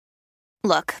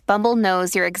Look, Bumble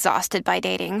knows you're exhausted by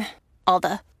dating. All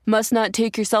the must not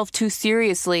take yourself too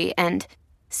seriously and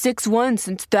 6'1"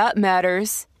 since that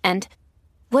matters. And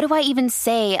what do I even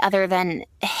say other than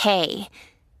hey?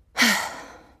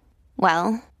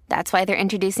 Well, that's why they're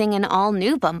introducing an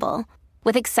all-new Bumble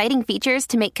with exciting features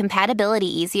to make compatibility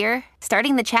easier,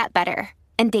 starting the chat better,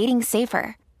 and dating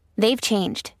safer. They've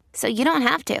changed, so you don't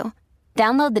have to.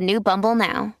 Download the new Bumble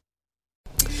now.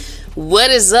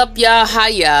 What is up, y'all? How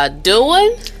y'all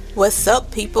doing? What's up,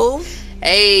 people?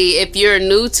 Hey, if you're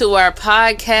new to our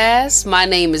podcast, my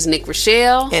name is Nick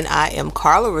Rochelle. And I am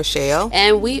Carla Rochelle.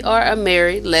 And we are a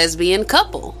married lesbian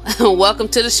couple. Welcome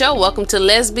to the show. Welcome to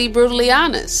Let's Be Brutally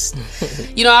Honest.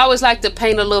 You know, I always like to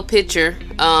paint a little picture.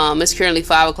 It's currently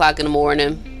 5 o'clock in the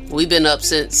morning. We've been up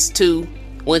since 2.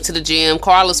 Went to the gym.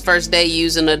 Carla's first day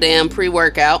using a damn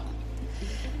pre-workout.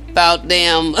 About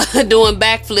damn doing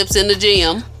backflips in the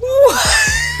gym.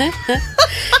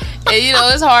 And you know,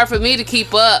 it's hard for me to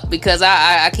keep up because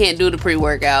I can't do the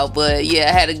pre-workout. But yeah,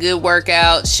 I had a good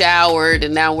workout, showered,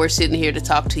 and now we're sitting here to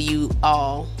talk to you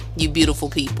all, you beautiful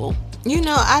people. You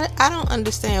know, I don't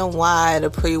understand why the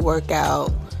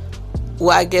pre-workout,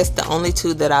 well, I guess the only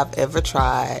two that I've ever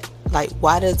tried, like,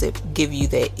 why does it give you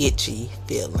that itchy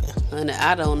feeling? And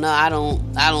I don't know. I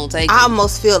don't take it. I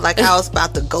almost feel like I was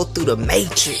about to go through the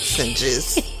Matrix and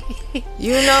just,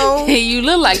 you know. You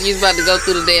look like you was about to go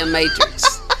through the damn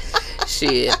Matrix.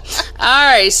 Shit.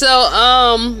 Alright,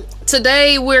 so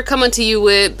today we're coming to you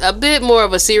with a bit more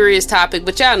of a serious topic,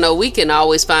 but y'all know we can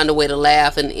always find a way to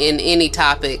laugh in any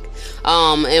topic.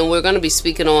 And we're going to be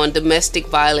speaking on domestic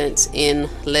violence in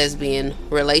lesbian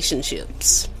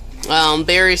relationships.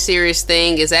 Very serious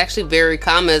thing. Is actually very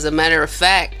common. As a matter of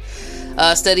fact,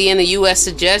 a study in the U.S.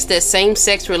 suggests that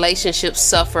same-sex relationships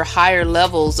suffer higher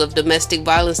levels of domestic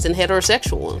violence than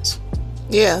heterosexual ones.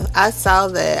 Yeah, I saw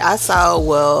that. I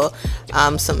saw,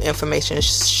 some information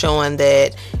showing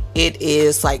that it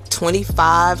is like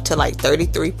 25 to like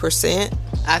 33%.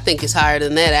 I think it's higher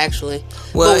than that, actually.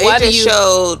 Well, it just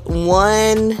showed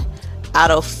 1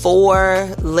 out of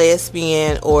 4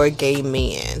 lesbian or gay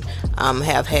men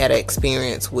have had an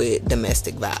experience with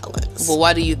domestic violence. Well,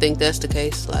 why do you think that's the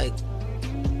case? Like,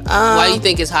 why do you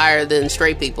think it's higher than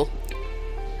straight people?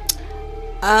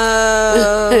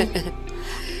 Okay.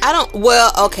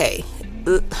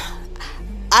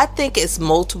 I think it's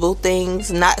multiple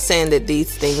things. Not saying that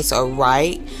these things are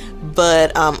right,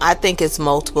 but I think it's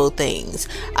multiple things.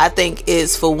 I think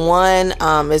it's, for one,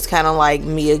 it's kind of like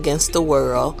me against the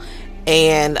world.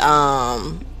 And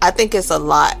I think it's a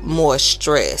lot more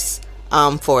stress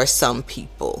for some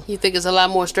people. You think it's a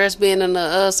lot more stress being in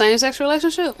a same-sex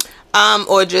relationship?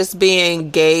 Or just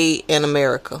being gay in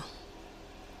America.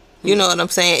 You know what I'm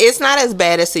saying? It's not as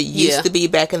bad as it used to be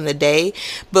back in the day.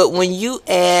 But when you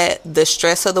add the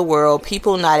stress of the world,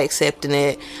 people not accepting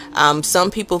it, some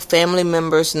people, family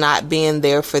members not being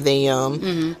there for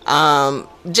them,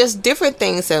 just different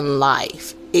things in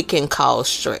life, it can cause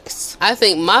stress. I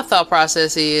think my thought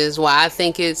process is why I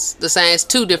think it's the same. It's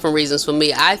 2 different reasons for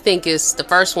me. I think it's the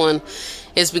first one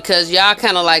is because y'all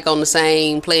kind of like on the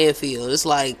same playing field. It's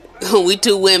like, we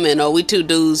 2 women or we 2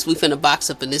 dudes, we finna box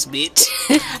up in this bitch.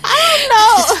 I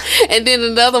don't know. And then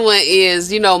another one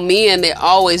is, you know, men, they're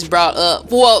always brought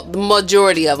up, well, the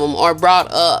majority of them are brought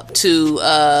up to,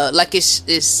 like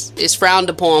it's frowned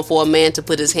upon for a man to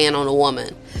put his hand on a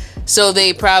woman. So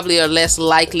they probably are less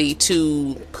likely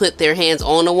to put their hands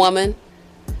on a woman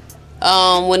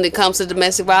when it comes to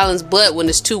domestic violence. But when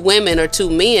it's 2 women or 2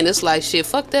 men, it's like, shit,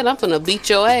 fuck that, I'm finna beat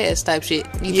your ass type shit.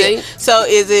 You think? So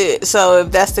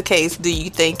if that's the case, do you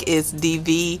think it's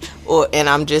DV, or, and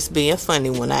I'm just being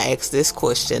funny when I ask this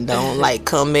question, don't like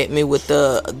come at me with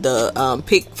the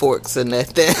pitchforks or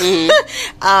nothing.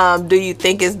 Mm-hmm. Do you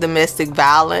think it's domestic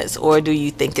violence, or do you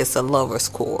think it's a lover's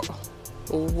quarrel?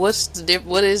 What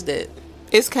is that?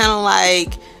 It's kind of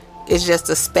like it's just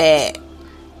a spat.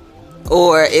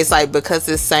 Or it's like, because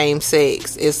it's same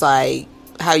sex, it's like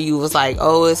how you was like,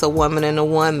 oh, it's a woman and a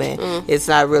woman. It's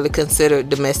not really considered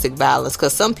domestic violence,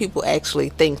 because some people actually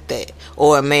think that,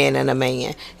 or a man and a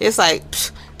man. It's like,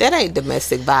 that ain't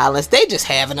domestic violence. They just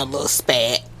having a little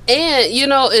spat. And, you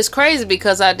know, it's crazy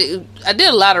because I did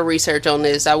a lot of research on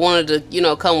this. I wanted to, you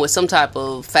know, come with some type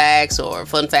of facts or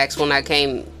fun facts when I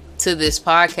came to this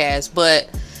podcast. But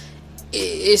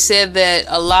it said that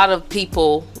a lot of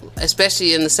people,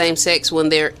 especially in the same sex, when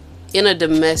they're in a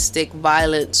domestic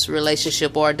violence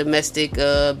relationship or a domestic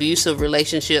abusive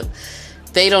relationship,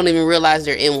 they don't even realize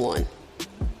they're in one.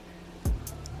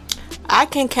 I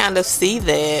can kind of see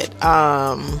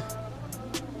that.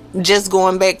 Just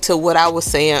going back to what I was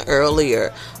saying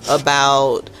earlier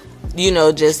about you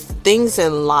know, just things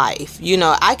in life. You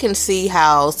know, I can see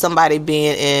how somebody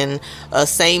being in a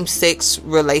same-sex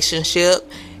relationship,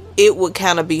 it would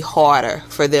kind of be harder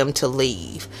for them to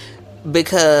leave.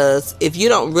 Because if you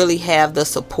don't really have the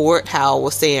support, how I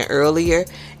was saying earlier,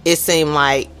 it seemed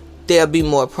like they'll be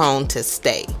more prone to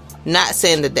stay. Not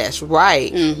saying that that's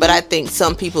right, but I think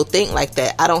some people think like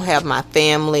that. I don't have my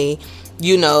family.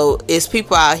 You know, it's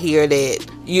people out here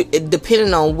that,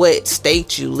 depending on what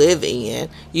state you live in,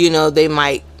 you know, they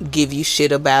might give you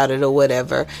shit about it or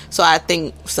whatever. So I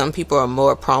think some people are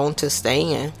more prone to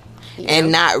staying. Yep.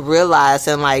 And not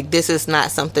realizing, like, this is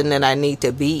not something that I need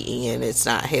to be in. It's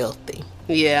not healthy.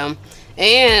 Yeah.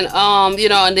 And, you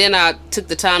know, and then I took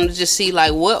the time to just see,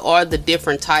 like, what are the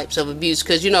different types of abuse?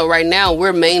 Because, you know, right now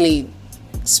we're mainly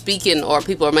speaking, or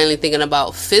people are mainly thinking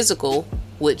about physical,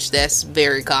 which that's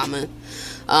very common.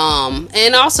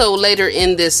 And also later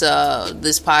in this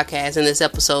podcast, in this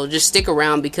episode, just stick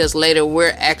around, because later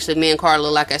we're actually, me and Carla,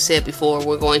 like I said before,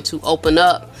 we're going to open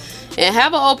up and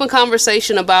have an open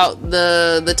conversation about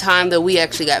the time that we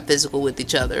actually got physical with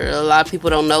each other. A lot of people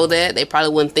don't know that. They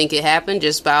probably wouldn't think it happened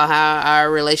just about how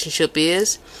our relationship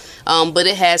is. But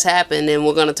it has happened, and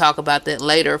we're going to talk about that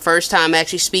later. First time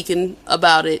actually speaking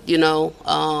about it, you know,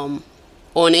 on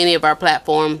any of our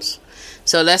platforms.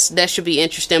 So that should be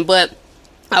interesting. But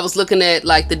I was looking at,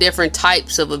 like, the different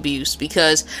types of abuse,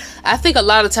 because I think a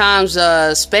lot of times,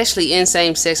 especially in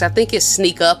same sex, I think it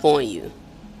sneak up on you.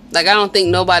 Like, I don't think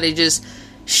nobody just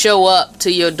show up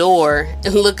to your door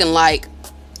and looking like,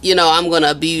 you know, I'm going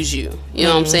to abuse you. You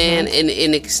know what I'm saying? And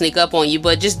it can sneak up on you.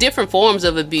 But just different forms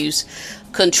of abuse.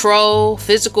 Control,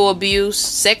 physical abuse,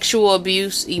 sexual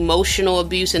abuse, emotional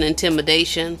abuse and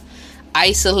intimidation,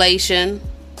 isolation,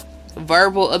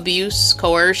 verbal abuse,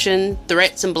 coercion,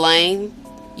 threats and blame.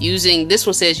 This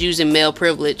one says using male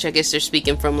privilege. I guess they're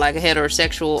speaking from, like, a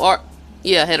heterosexual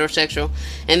heterosexual.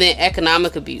 And then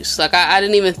economic abuse. Like, I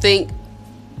didn't even think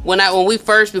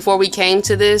before we came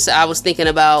to this, I was thinking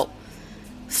about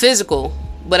physical,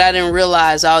 but I didn't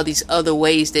realize all these other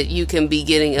ways that you can be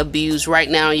getting abused right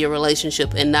now in your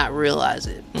relationship and not realize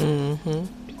it.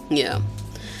 Yeah.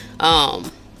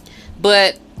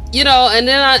 But, you know, and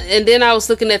then I was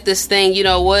looking at this thing, you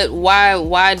know,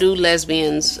 why do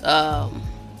lesbians,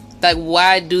 like,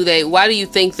 why do you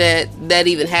think that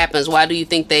even happens? Why do you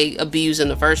think they abuse in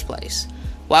the first place?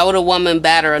 Why would a woman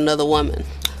batter another woman?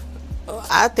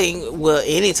 I think, well,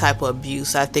 any type of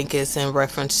abuse, I think it's in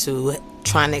reference to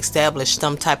trying to establish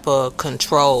some type of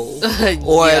control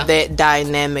or that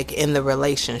dynamic in the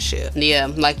relationship. Yeah,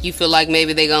 like you feel like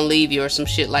maybe they're gonna leave you or some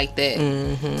shit like that.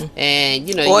 And,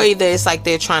 you know, or either it's like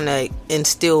they're trying to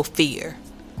instill fear.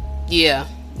 Yeah.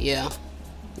 And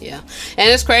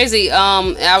it's crazy.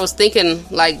 I was thinking,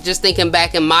 like, just thinking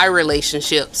back in my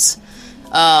relationships,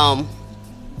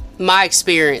 my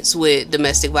experience with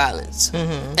domestic violence.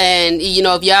 And, you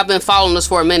know, if y'all been following us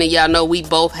for a minute, y'all know we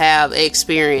both have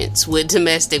experience with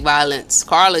domestic violence.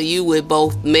 Carla, you with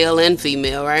both male and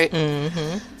female, right?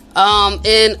 And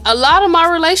a lot of my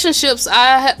relationships,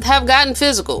 I have gotten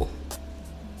physical.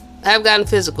 And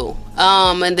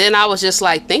then I was just,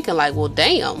 like, thinking, like, well,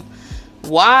 damn.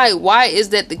 Why is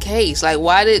that the case? Like,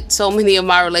 why did so many of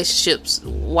my relationships,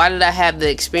 why did I have the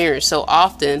experience so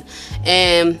often?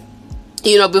 And,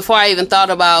 you know, before I even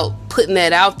thought about putting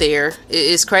that out there,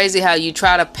 it's crazy how you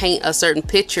try to paint a certain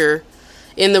picture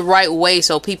in the right way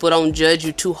so people don't judge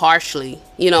you too harshly,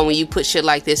 you know, when you put shit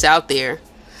like this out there.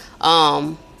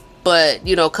 But,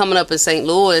 you know, coming up in St.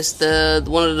 Louis,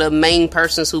 one of the main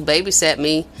persons who babysat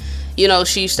me, you know,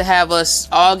 she used to have us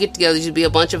all get together. There used to be a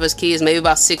bunch of us kids, maybe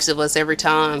about 6 of us every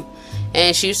time.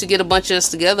 And she used to get a bunch of us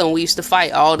together, and we used to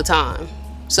fight all the time.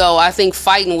 So I think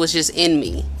fighting was just in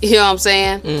me. You know what I'm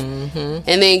saying?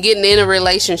 And then getting in a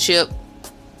relationship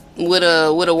with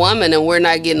a woman and we're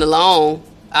not getting along.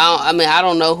 I mean, I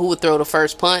don't know who would throw the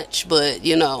first punch, but,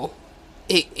 you know,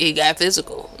 it got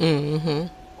physical.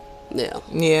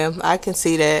 Yeah, I can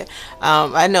see that.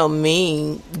 I know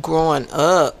me growing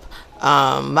up,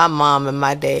 my mom and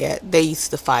my dad, they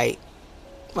used to fight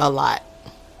a lot.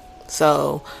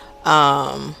 So,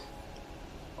 I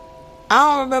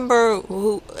don't remember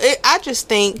who. I just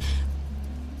think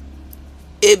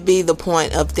it'd be the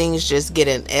point of things just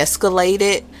getting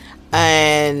escalated.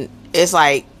 And it's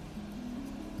like,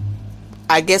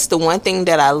 I guess the one thing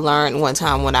that I learned one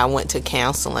time when I went to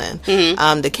counseling,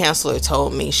 the counselor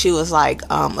told me, she was like,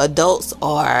 adults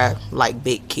are like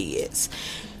big kids.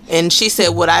 And she said,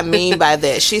 what I mean by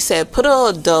that, she said, put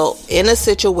an adult in a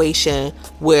situation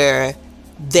where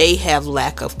they have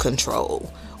lack of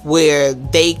control, where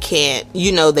they can't,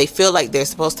 you know, they feel like they're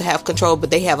supposed to have control, but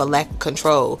they have a lack of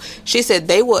control. She said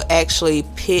they will actually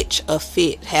pitch a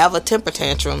fit, have a temper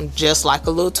tantrum, just like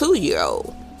a little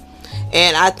 2-year-old.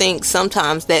 And I think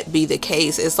sometimes that be the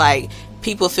case. It's like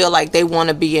people feel like they want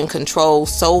to be in control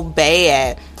so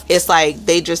bad. It's like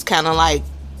they just kind of like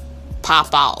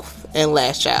pop off and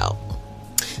lash out.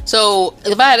 So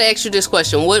if I had to ask you this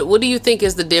question, what do you think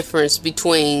is the difference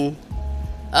between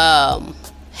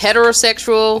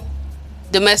heterosexual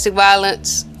domestic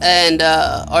violence and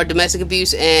or domestic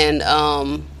abuse and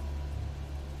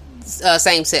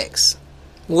same sex?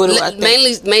 What do I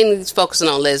think? Mainly focusing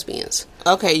on lesbians.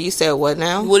 Okay, you said what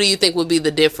now? What do you think would be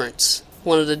the difference?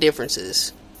 One of the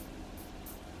differences?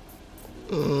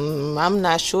 I'm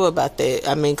not sure about that.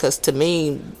 I mean, because to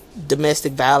me,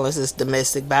 domestic violence is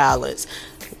domestic violence,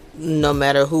 no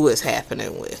matter who it's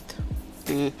happening with.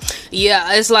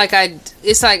 Yeah, it's like I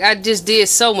just did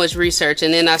so much research,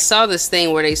 and then I saw this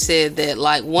thing where they said that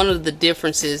like one of the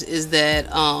differences is that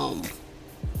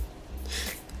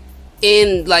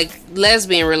in like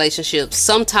lesbian relationships,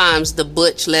 sometimes the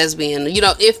butch lesbian, you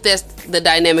know, if that's the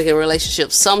dynamic in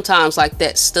relationships, sometimes like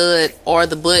that stud or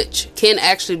the butch can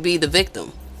actually be the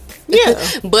victim. Yeah.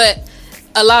 But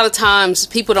a lot of times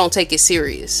people don't take it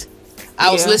serious.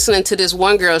 I was listening to this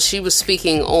one girl, she was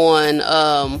speaking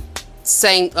on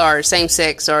same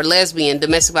sex or lesbian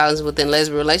domestic violence within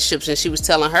lesbian relationships, and she was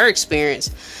telling her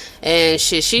experience, and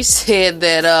she said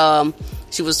that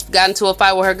she got into a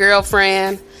fight with her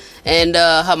girlfriend, and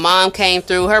her mom came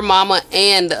through. Her mama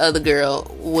and the other girl,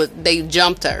 they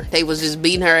jumped her. They was just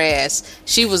beating her ass.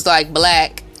 She was like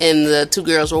black and the two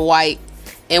girls were white,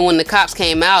 and when the cops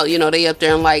came out, you know, they up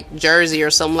there in like Jersey or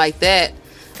something like that,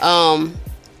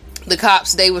 the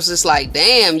cops, they was just like,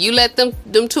 damn, you let them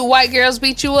two white girls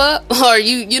beat you up? Or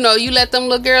you let them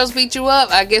little girls beat you up?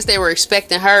 I guess they were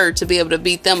expecting her to be able to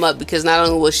beat them up, because not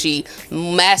only was she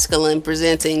masculine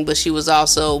presenting, but she was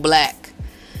also black.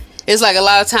 It's like a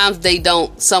lot of times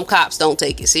some cops don't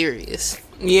take it serious.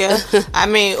 Yeah. I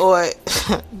mean, or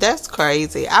that's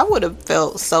crazy. I would have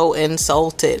felt so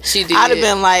insulted. She did. I'd have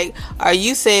been like, are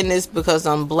you saying this because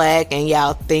I'm black and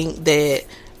y'all think that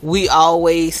we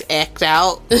always act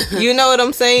out? You know what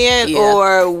I'm saying? Yeah.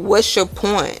 Or what's your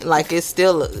point? Like, it's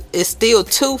still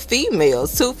two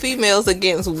females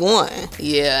against one.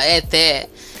 Yeah, at that.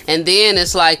 And then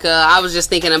it's like I was just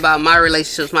thinking about my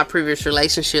relationships, my previous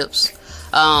relationships.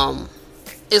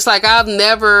 It's like I've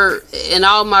never, in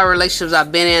all my relationships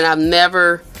I've been in, I've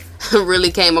never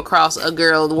really came across a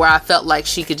girl where I felt like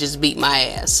she could just beat my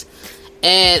ass.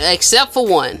 And except for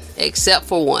one.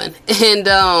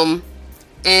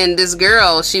 And this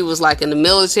girl, she was like in the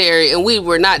military, and we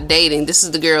were not dating. This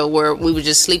is the girl where we were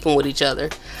just sleeping with each other.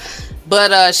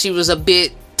 But she was a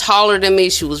bit taller than me.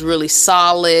 She was really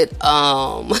solid.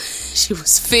 She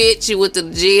was fit. She went to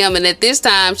the gym, and at this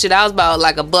time, I was about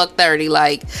like $130,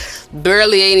 like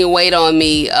barely any weight on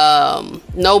me,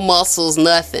 no muscles,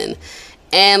 nothing.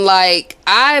 And like,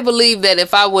 I believe that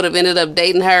if I would have ended up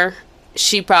dating her,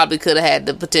 she probably could have had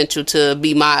the potential to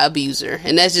be my abuser.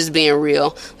 And that's just being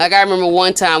real. Like, I remember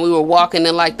one time we were walking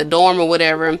in like the dorm or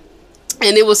whatever, and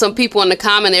there was some people in the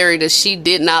common area that she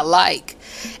did not like.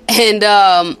 And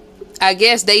I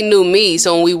guess they knew me,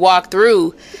 so when we walked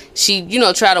through, she,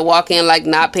 tried to walk in like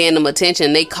not paying them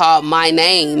attention. They called my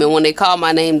name, and when they called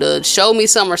my name to show me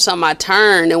something or something, I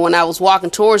turned, and when I was walking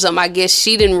towards them, I guess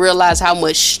she didn't realize how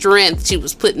much strength she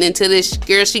was putting into this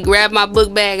girl. She grabbed my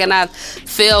book bag, and I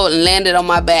fell and landed on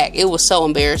my back. It was so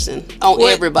embarrassing on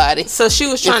everybody. So she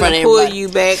was trying to pull you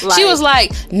back. Like, she was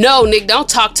like, "No, Nick, don't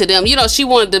talk to them." She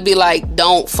wanted to be like,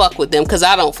 "Don't fuck with them," because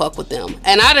I don't fuck with them,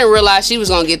 and I didn't realize she was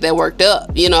gonna get that worked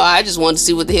up. I just wanted to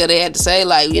see what the hell they had to say.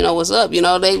 Like, what's up?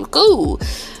 They were cool.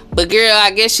 But girl,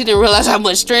 I guess she didn't realize how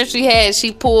much strength she had.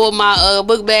 She pulled my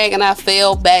book bag, and I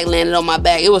fell back, landed on my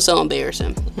back. It was so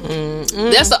embarrassing.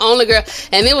 Mm-hmm. That's the only girl.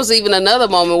 And there was even another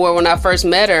moment where when I first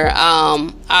met her,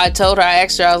 I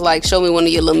asked her, I was like, show me one of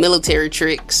your little military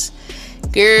tricks.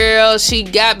 Girl, she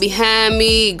got behind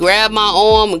me, grabbed my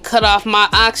arm, and cut off my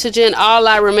oxygen. All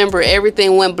I remember,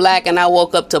 everything went black, and I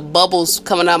woke up to bubbles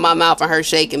coming out my mouth and her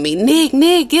shaking me.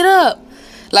 Nick, get up.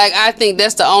 Like, I think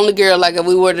that's the only girl, like, if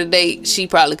we were to date, she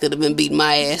probably could have been beating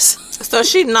my ass. So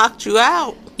she knocked you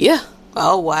out? Yeah.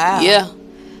 Oh, wow. Yeah.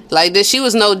 Like, she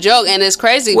was no joke, and it's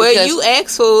crazy well, because... you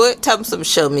asked for it.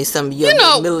 Show me some of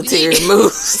your military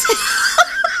moves.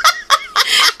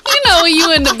 When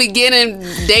you in the beginning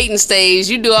dating stage,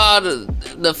 you do all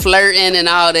the the flirting and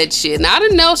all that shit. And I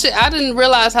didn't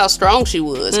realize how strong she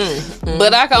was.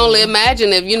 But I can only imagine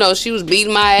if, you know, she was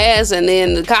beating my ass and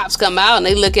then the cops come out and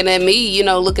they looking at me, you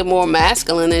know, looking more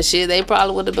masculine and shit, they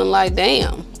probably would have been like,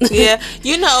 damn. Yeah.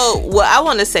 You know, well, I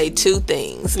want to say two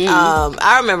things.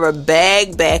 I remember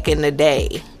back in the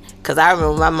day, because I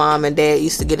remember my mom and dad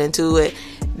used to get into it.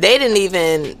 They didn't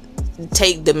even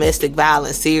take domestic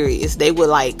violence serious. They would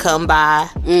like come by.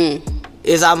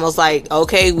 It's almost like,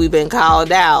 okay, we've been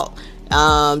called out.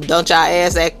 Don't y'all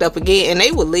ass act up again? And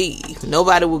they would leave.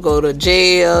 Nobody would go to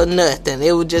jail, nothing.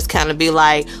 It would just kind of be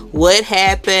like, what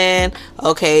happened?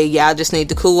 Okay, y'all just need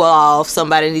to cool off.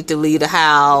 Somebody need to leave the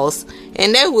house.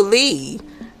 And they would leave.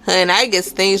 And I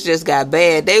guess things just got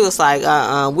bad. They was like,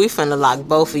 we finna lock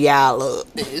both of y'all up.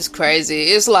 It's crazy.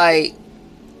 It's like,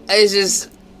 it's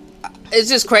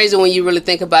just crazy when you really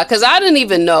think about it. Because I didn't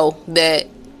even know that,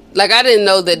 like, I didn't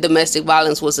know that domestic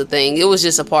violence was a thing. It was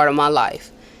just a part of my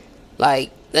life.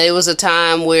 Like, there was a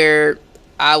time where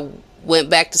I went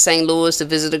back to St. Louis to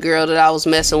visit a girl that I was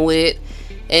messing with.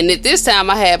 And at this time,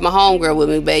 I had my homegirl with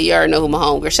me, babe. You already know who my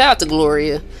homegirl. Shout out to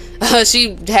Gloria.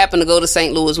 She happened to go to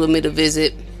St. Louis with me to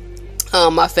visit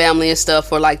my family and stuff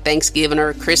for, like, Thanksgiving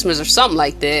or Christmas or something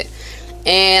like that.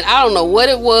 And I don't know what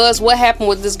it was, what happened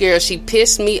with this girl. She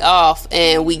pissed me off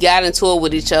and we got into it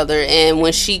with each other. And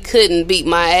when she couldn't beat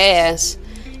my ass,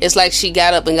 it's like she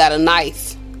got up and got a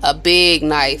knife, a big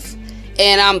knife.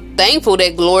 And I'm thankful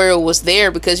that Gloria was there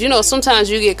because, you know, sometimes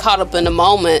you get caught up in the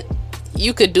moment.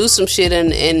 You could do some shit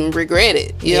and regret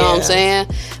it. You know what I'm saying?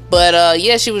 But,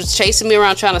 yeah, she was chasing me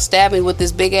around trying to stab me with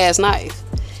this big ass knife.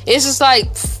 It's just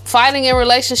like fighting in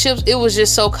relationships. It was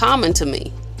just so common to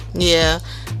me. Yeah.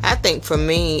 I think for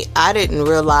me, I didn't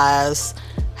realize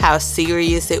how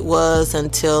serious it was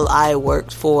until I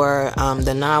worked for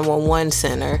the 911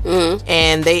 center.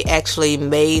 And they actually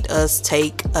made us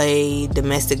take a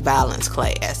domestic violence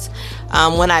class.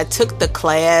 When I took the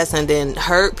class and then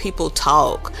heard people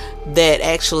talk that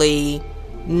actually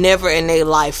never in their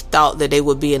life thought that they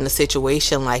would be in a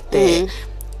situation like that.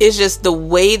 It's just the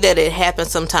way that it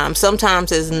happens sometimes.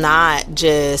 Sometimes it's not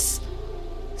just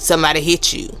somebody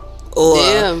hit you. Or,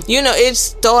 you know, it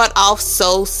start off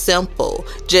so simple.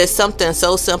 Just something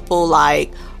so simple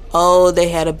like, oh, they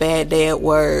had a bad day at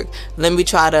work. Let me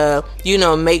try to, you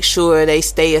know, make sure they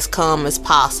stay as calm as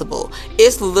possible.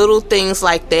 It's little things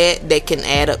like that that can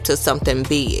add up to something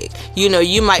big. You know,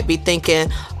 you might be thinking,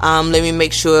 let me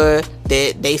make sure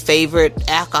that they favorite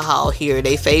alcohol here,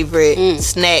 they favorite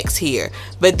snacks here.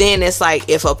 But then it's like,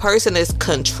 if a person is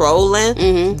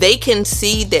controlling, they can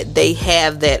see that they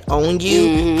have that on you.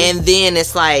 And then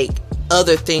it's like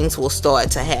other things will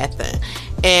start to happen.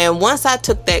 And once I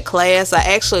took that class, I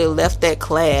actually left that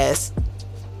class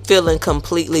feeling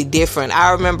completely different.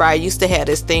 I remember I used to have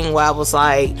this thing where I was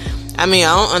like, I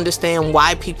don't understand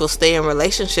why people stay in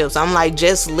relationships. I'm like,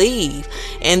 just leave.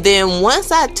 And then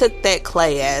once I took that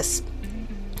class,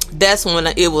 that's when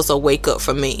it was a wake up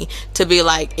for me to be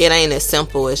like, it ain't as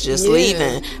simple as just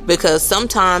leaving, because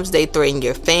sometimes they threaten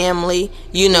your family.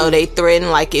 You know, they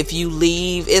threaten, like, if you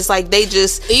leave, it's like they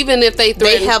just, even if they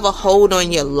threaten, they have a hold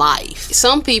on your life.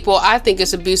 Some people, I think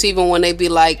it's abuse even when they be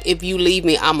like, if you leave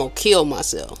me, I'm gonna kill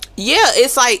myself. Yeah,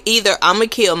 it's like either I'm gonna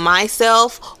kill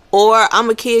myself or I'm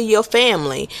gonna kill your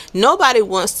family. Nobody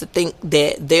wants to think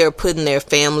that they're putting their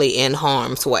family in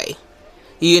harm's way.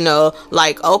 You know,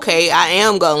 like, okay, I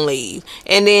am gonna leave.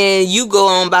 And then you go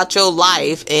on about your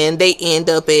life and they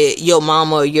end up at your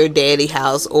mama or your daddy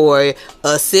house or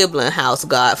a sibling house,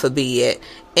 God forbid.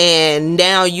 And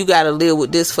now you gotta live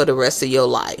with this for the rest of your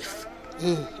life.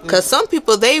 Because some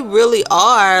people, they really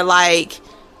are like,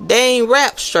 they ain't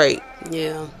rap straight.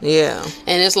 Yeah.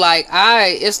 And it's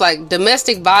like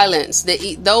domestic violence.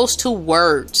 Those two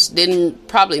words didn't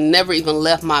probably never even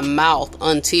left my mouth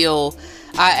until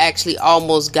I actually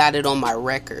almost got it on my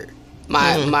record,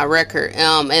 my record.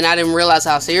 And I didn't realize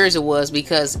how serious it was,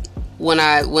 because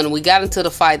when we got into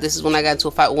the fight, this is when I got into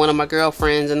a fight with one of my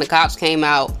girlfriends, and the cops came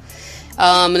out,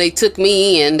 and they took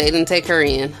me in. They didn't take her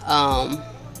in.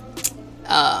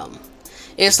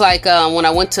 It's like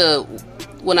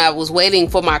when I was waiting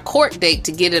for my court date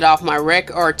to get it off my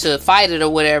record or to fight it or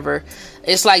whatever.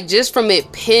 It's like, just from it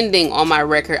pending on my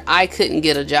record, I couldn't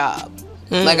get a job.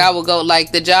 Like, I would go,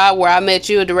 like, the job where I met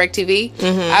you at DirecTV,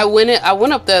 I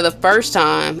went up there the first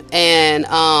time, and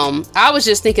I was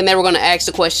just thinking they were going to ask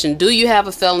the question, do you have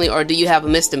a felony or do you have a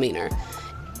misdemeanor?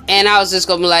 And I was just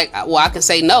going to be like, well, I can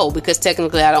say no, because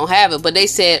technically I don't have it. But they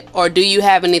said, or do you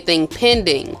have anything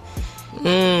pending?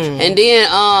 And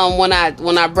then when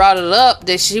I brought it up,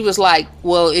 that she was like,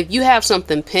 well, if you have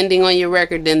something pending on your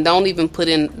record, then don't even put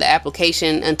in the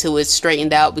application until it's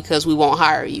straightened out, because we won't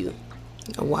hire you.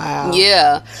 Wow.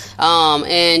 Yeah.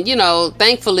 And you know,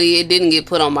 thankfully it didn't get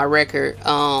put on my record,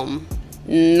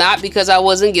 not because I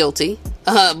wasn't guilty,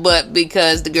 but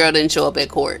because the girl didn't show up at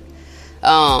court.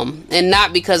 And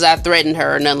not because I threatened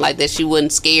her or nothing like that. She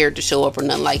wasn't scared to show up or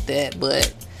nothing like that,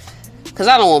 but because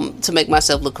I don't want to make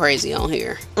myself look crazy on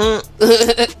here.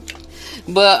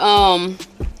 But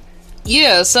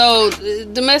yeah, so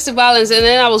domestic violence. And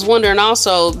then I was wondering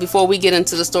also, before we get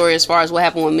into the story as far as what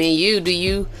happened with me and you, do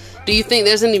you think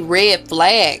there's any red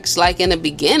flags, like in the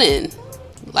beginning,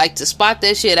 like to spot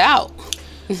that shit out?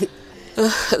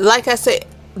 Like I said,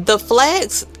 the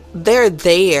flags, they're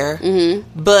there,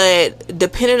 but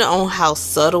depending on how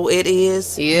subtle it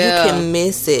is, you can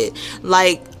miss it.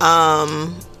 Like,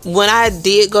 when I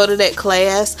did go to that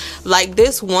class, like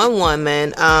this one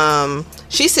woman,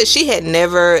 she said she had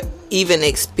never even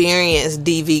experienced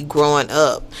DV growing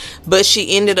up, but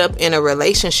she ended up in a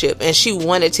relationship and she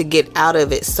wanted to get out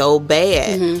of it so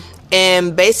bad.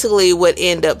 And basically what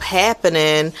ended up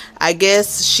happening, I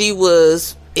guess she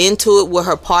was into it with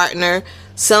her partner.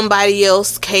 Somebody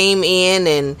else came in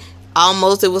and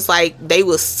almost, it was like they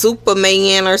was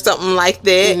Superman or something like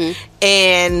that.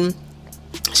 And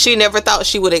she never thought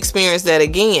she would experience that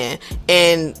again.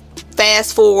 And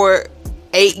fast forward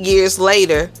 8 years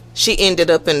later, she ended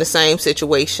up in the same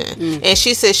situation. And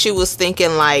she said she was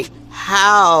thinking like,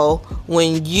 how,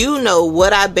 when you know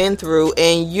what I've been through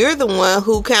and you're the one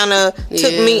who kind of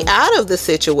took me out of the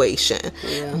situation.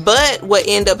 But what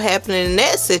ended up happening in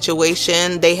that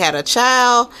situation, they had a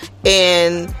child,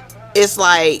 and it's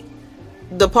like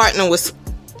the partner was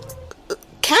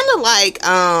kind of like,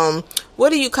 what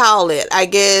do you call it? I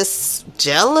guess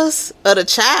jealous of the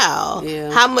child.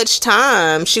 How much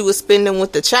time she was spending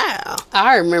with the child.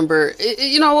 I remember,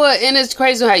 you know what, and it's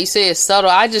crazy how you say it's subtle.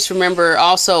 I just remember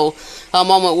also a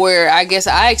moment where I guess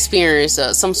I experienced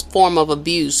some form of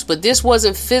abuse, but this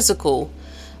wasn't physical.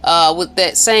 With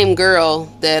that same girl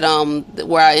that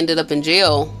where I ended up in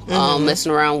jail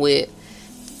messing around with.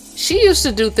 She used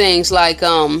to do things like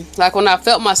when I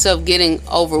felt myself getting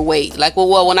overweight, like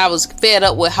well when I was fed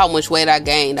up with how much weight I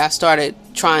gained, I started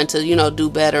trying to, you know, do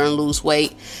better and lose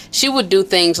weight. She would do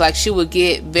things like she would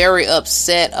get very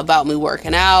upset about me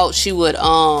working out. She would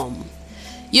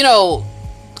you know,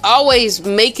 always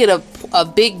make it a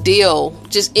big deal,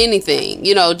 just anything,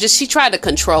 you know, just she tried to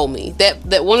control me.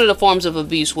 That one of the forms of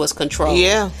abuse was control.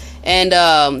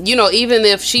 And you know, even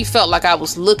if she felt like I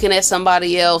was looking at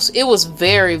somebody else, it was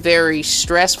very, very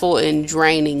stressful and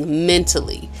draining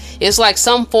mentally. It's like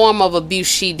some form of abuse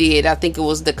she did. I think it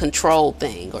was the control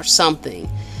thing or something.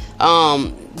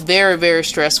 Very, very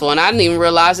stressful, and I didn't even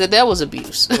realize that was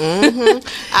abuse.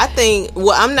 I think,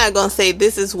 well, I'm not gonna say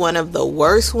this is one of the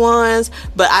worst ones,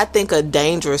 but I think a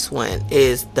dangerous one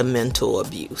is the mental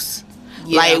abuse.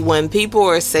 Like when people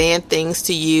are saying things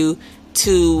to you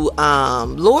to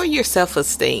lower your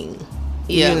self-esteem.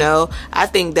 You know, I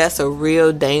think that's a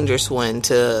real dangerous one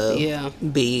to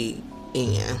be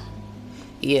in.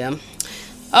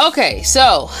 Okay,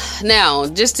 so now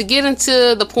just to get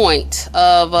into the point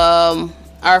of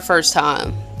our first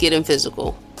time getting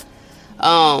physical.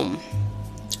 I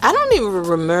don't even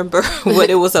remember what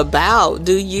it was about.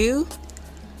 Do you?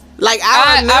 Like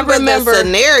I remember the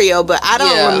scenario, but I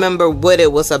don't remember what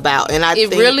it was about. And I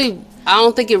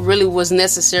don't think it really was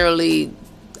necessarily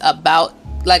about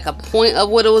like a point of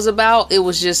what it was about. It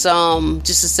was just a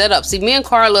setup. See, me and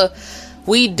Carla,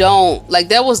 we don't like,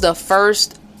 that was the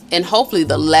first and hopefully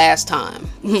the last time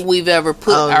we've ever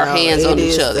put our hands on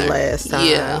each other. The last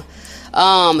time.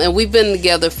 And we've been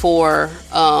together for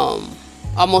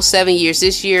almost 7 years.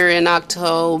 This year in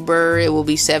October, it will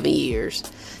be 7 years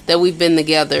that we've been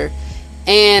together.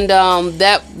 And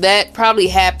that probably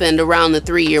happened around the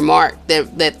 3-year mark, that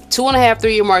 2.5,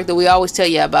 3-year mark that we always tell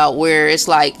you about, where it's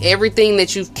like everything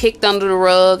that you've kicked under the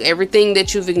rug, everything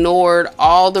that you've ignored,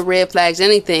 all the red flags,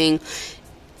 anything,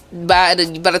 by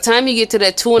the time you get to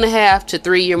that 2.5 to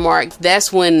 3-year mark,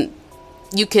 that's when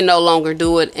you can no longer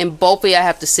do it, and both of y'all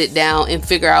have to sit down and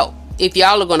figure out if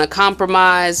y'all are going to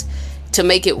compromise to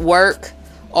make it work,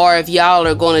 or if y'all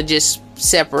are going to just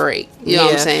separate. You know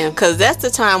what I'm saying? Because that's the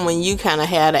time when you kind of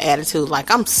had an attitude like,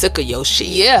 I'm sick of your shit.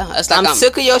 It's like I'm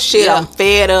sick of your shit. I'm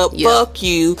fed up. Fuck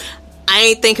you. I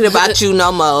ain't thinking about you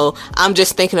no more. I'm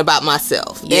just thinking about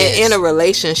myself. In a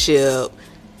relationship,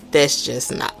 that's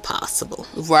just not possible.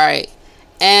 Right.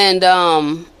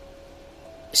 And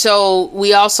so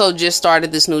we also just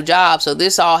started this new job. So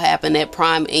this all happened at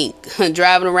Prime Inc.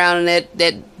 Driving around in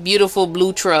that beautiful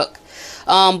blue truck.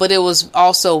 But it was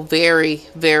also very,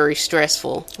 very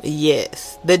stressful.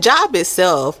 Yes. The job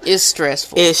itself is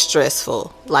stressful. It's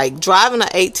stressful. Like driving an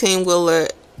 18-wheeler,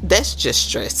 that's just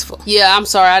stressful. Yeah, I'm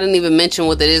sorry, I didn't even mention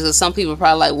what that is, because some people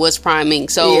probably like, what's Prime Ink?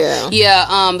 So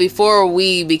before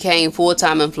we became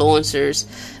full-time influencers,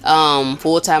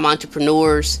 full-time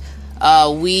entrepreneurs,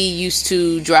 we used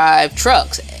to drive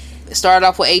trucks. Started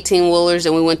off with 18-wheelers,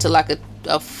 and we went to like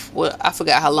I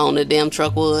forgot how long the damn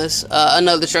truck was,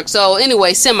 another truck. So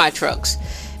anyway, semi-trucks.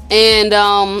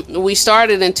 And we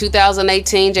started in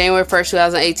 2018, January 1st,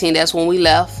 2018. That's when we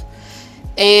left.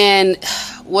 And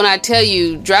when I tell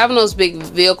you, driving those big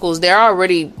vehicles, they're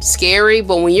already scary.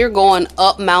 But when you're going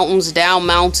up mountains, down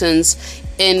mountains,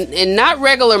 and not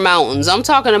regular mountains, I'm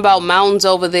talking about mountains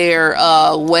over there,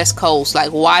 West Coast,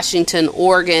 like Washington,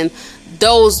 Oregon,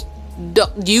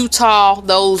 Utah,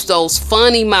 those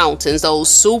funny mountains, those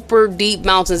super deep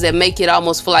mountains that make it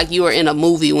almost feel like you are in a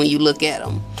movie when you look at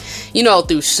them. You know,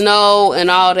 through snow and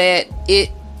all that,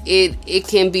 it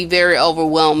can be very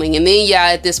overwhelming. And then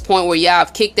at this point where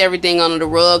I've kicked everything under the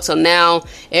rug, so now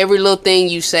every little thing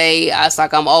you say, it's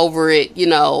like I'm over it, you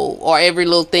know, or every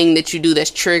little thing that you do that's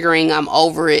triggering, I'm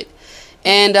over it.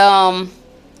 And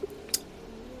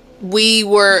we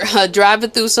were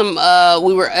driving through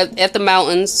we were at the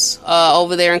mountains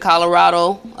over there in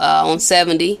Colorado on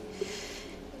 70.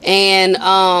 And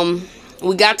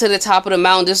we got to the top of the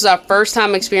mountain. This is our first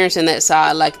time experiencing that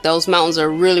side. Like, those mountains are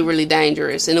really, really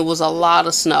dangerous. And it was a lot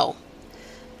of snow.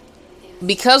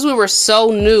 Because we were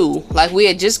so new, like we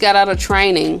had just got out of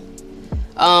training,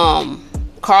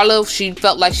 Carla, she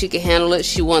felt like she could handle it.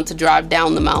 She wanted to drive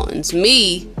down the mountains.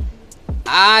 Me,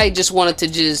 I just wanted to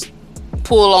just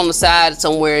pull on the side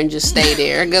somewhere and just stay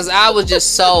there, because I was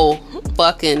just so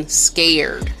fucking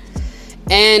scared.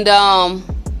 And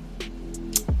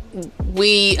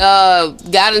we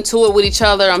got into it with each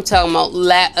other. I'm talking about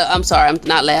I'm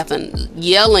not laughing,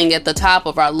 yelling at the top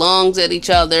of our lungs at each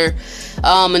other.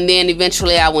 And then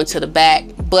eventually I went to the back.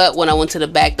 But when I went to the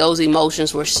back, those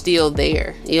emotions were still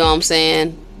there. You know what I'm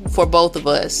saying? For both of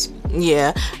us.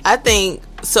 Yeah, I think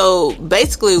so.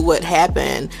 Basically what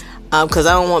happened, because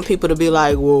I don't want people to be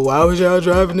like, well, why was y'all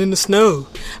driving in the snow?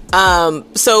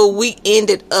 So we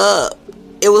ended up,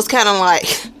 it was kind of like,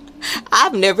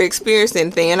 I've never experienced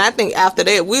anything, and I think after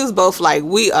that we was both like,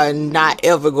 we are not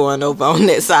ever going over on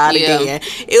that side again.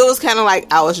 It was kind of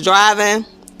like, I was driving,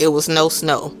 it was no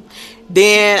snow.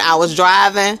 Then I was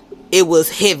driving, it was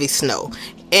heavy snow.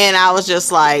 And I was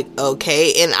just like,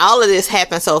 okay. And all of this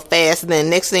happened so fast. And then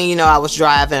next thing you know, I was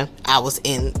driving. I was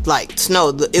in like snow.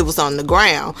 It was on the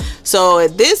ground. So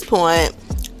at this point,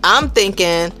 I'm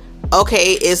thinking,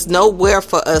 okay, it's nowhere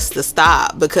for us to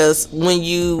stop, because when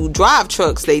you drive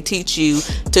trucks, they teach you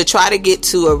to try to get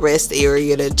to a rest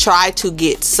area, to try to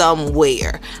get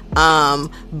somewhere.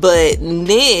 But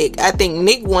I think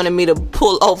Nick wanted me to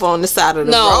pull over on the side of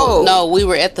the road. No, we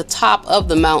were at the top of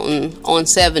the mountain on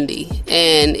 70,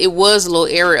 and it was a little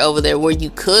area over there where you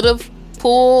could have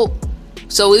pulled.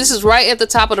 So this is right at the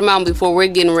top of the mountain before we're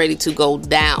getting ready to go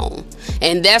down.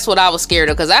 And that's what I was scared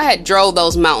of, because I had drove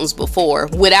those mountains before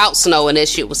without snow, and that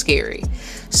shit was scary.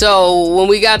 So when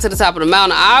we got to the top of the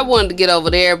mountain, I wanted to get over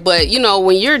there. But, you know,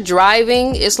 when you're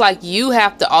driving, it's like you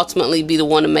have to ultimately be the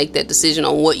one to make that decision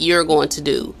on what you're going to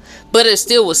do. But it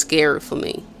still was scary for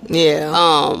me.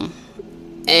 Yeah.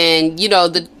 And, you know,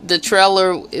 the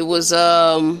trailer, it was...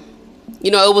 you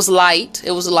know, it was light.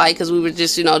 It was light because we were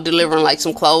just, you know, delivering like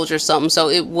some clothes or something. So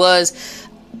it was,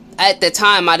 at the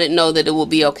time, I didn't know that it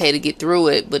would be okay to get through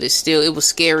it, but it was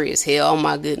scary as hell. Oh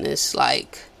my goodness.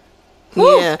 Like,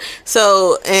 whew. Yeah.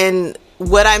 So, and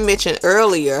what I mentioned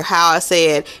earlier, how I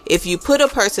said, if you put a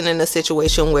person in a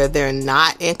situation where they're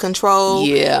not in control,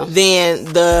 then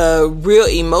the real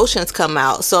emotions come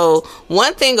out. So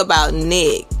one thing about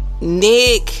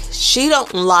Nick, she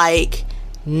don't like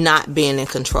not being in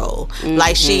control.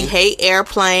 Like, she hate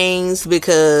airplanes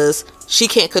because she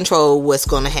can't control what's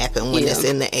going to happen when it's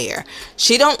in the air.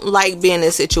 She don't like being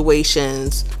in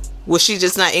situations where she's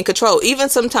just not in control. Even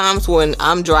sometimes when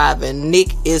I'm driving, Nick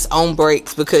is on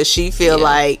brakes because she feel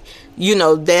like, you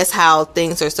know, that's how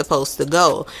things are supposed to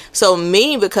go. So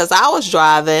me, because I was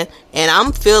driving and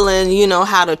I'm feeling, you know,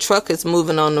 how the truck is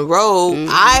moving on the road,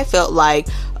 I felt like,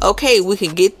 okay, we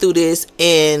can get through this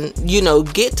and, you know,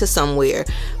 get to somewhere.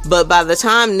 But by the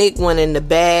time Nick went in the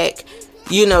back,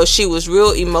 you know, she was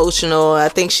real emotional. I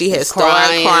think she had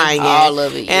started crying. All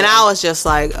of it. And I was just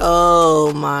like,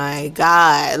 oh my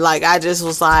God. Like, I just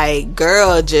was like,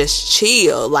 girl, just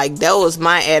chill. Like, that was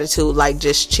my attitude. Like,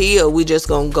 just chill. We just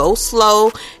gonna go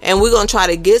slow and we're gonna try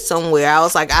to get somewhere. I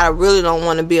was like, I really don't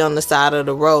want to be on the side of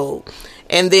the road.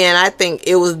 And then I think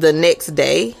it was the next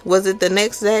day. Was it the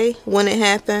next day when it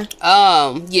happened?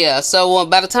 Yeah. So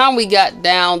by the time we got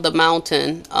down the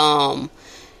mountain,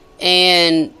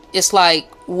 and it's like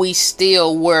we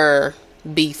still were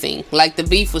beefing. Like the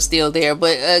beef was still there.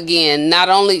 But again, not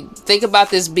only think about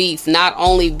this beef, not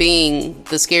only being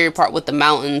the scary part with the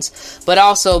mountains, but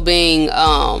also being,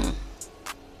 that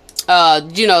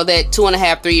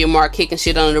 2.5, 3 year mark, kicking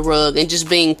shit under the rug and just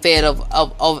being fed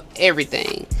of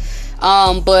everything.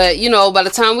 But by the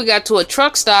time we got to a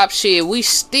truck stop, we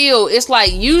still, it's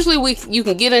like usually you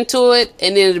can get into it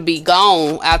and then it'll be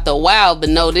gone after a while, but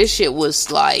no, this shit was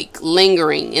like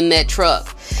lingering in that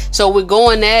truck. So we're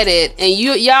going at it, and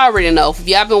y'all already know, if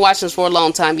y'all been watching this for a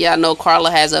long time, y'all know Carla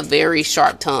has a very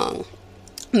sharp tongue.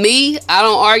 Me, I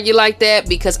don't argue like that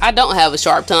because I don't have a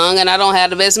sharp tongue and I don't have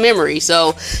the best memory.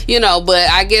 So, but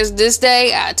I guess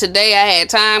today I had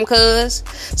time, cuz.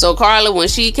 So Carla, when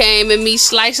she came and me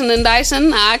slicing and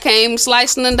dicing, I came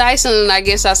slicing and dicing, and I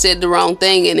guess I said the wrong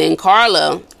thing. And then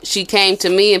Carla, she came to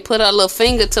me and put her little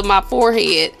finger to my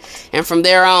forehead. And from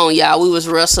there on, y'all, we was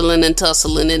wrestling and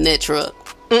tussling in that truck.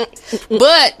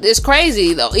 But it's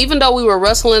crazy though, even though we were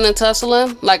wrestling and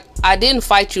tussling, like I didn't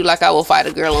fight you like I would fight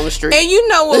a girl on the street. And you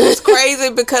know what was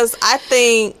crazy? Because I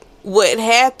think what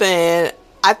happened,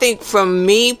 I think from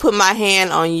me put my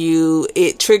hand on you,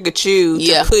 it triggered you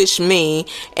to push me,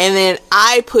 and then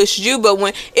I pushed you. But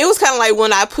when it was kind of like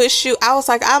when I pushed you, I was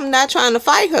like, I'm not trying to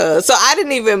fight her, so I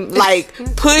didn't even like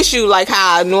push you like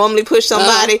how I normally push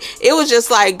somebody. It was just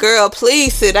like, girl,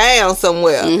 please sit down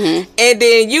somewhere. And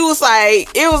then you was like,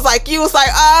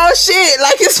 oh shit,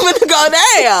 like it's gonna go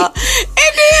down.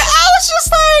 And then I was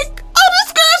just like, oh,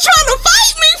 this girl trying to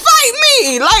fight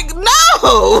me, like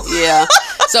no. Yeah.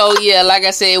 So yeah, like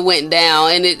I said, it went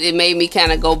down, and it made me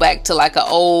kind of go back to like an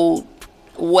old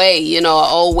way, an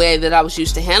old way that I was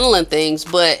used to handling things.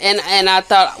 But and I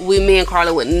thought me and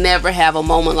Carla would never have a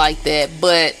moment like that,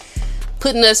 but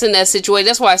putting us in that situation,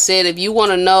 that's why I said, if you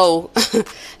want to know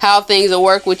how things will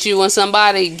work with you and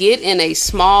somebody, get in a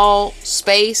small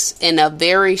space in a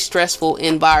very stressful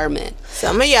environment.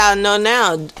 Some of y'all know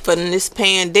now from this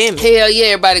pandemic. Hell yeah,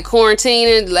 everybody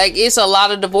quarantining. Like, it's a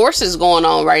lot of divorces going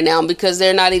on right now because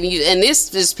they're not even using, and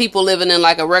this is people living in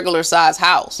like a regular size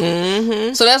house.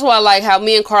 So that's why I like how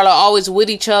me and Carla are always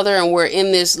with each other, and we're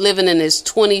living in this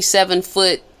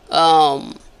 27-foot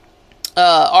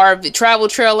RV travel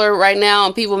trailer right now,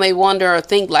 and people may wonder or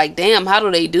think like, damn, how do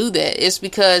they do that? It's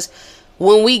because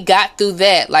when we got through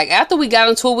that, like after we got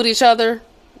into it with each other,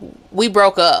 we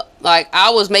broke up. Like, I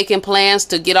was making plans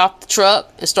to get off the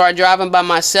truck and start driving by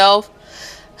myself.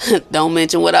 Don't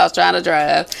mention what I was trying to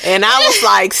drive. And I was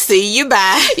like, see you,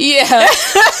 bye. Yeah. And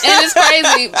it's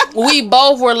crazy. We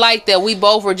both were like that. We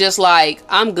both were just like,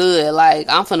 I'm good. Like,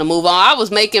 I'm finna move on. I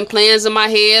was making plans in my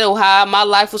head of how my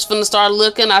life was finna start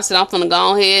looking. I said, I'm finna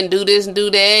go ahead and do this and do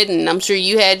that. And I'm sure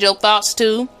you had your thoughts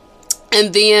too.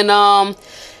 And then,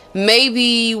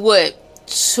 maybe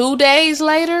 2 days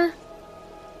later,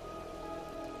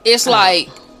 it's like,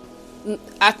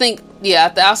 I think,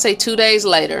 I'll say 2 days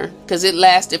later, because it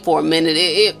lasted for a minute,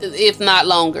 if not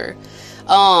longer.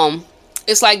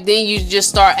 It's like then you just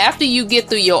start, after you get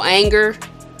through your anger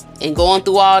and going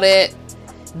through all that,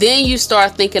 then you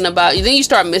start thinking about, then you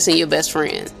start missing your best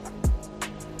friend.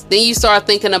 Then you start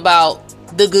thinking about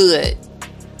the good.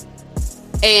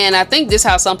 And I think this is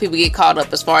how some people get caught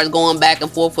up as far as going back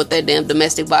and forth with their damn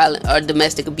domestic violence or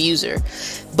domestic abuser.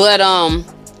 But,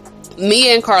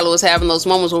 me and Carla was having those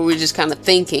moments where we were just kind of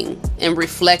thinking and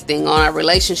reflecting on our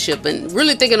relationship and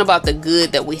really thinking about the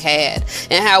good that we had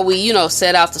and how we,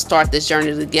 set out to start this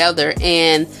journey together.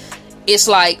 And it's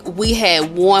like we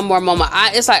had one more moment.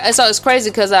 It's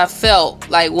crazy because I felt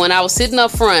like when I was sitting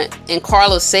up front and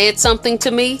Carla said something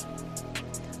to me,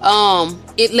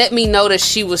 it let me know that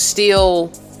she was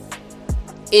still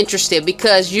interested,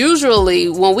 because usually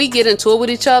when we get into it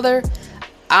with each other,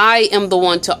 I am the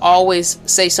one to always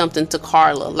say something to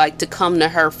Carla, like to come to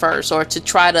her first or to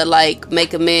try to like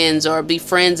make amends or be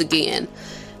friends again.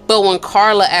 But when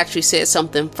Carla actually said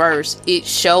something first, it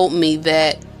showed me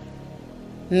that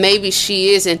maybe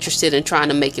she is interested in trying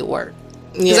to make it work.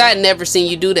 Because I had never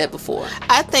seen you do that before.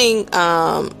 I think,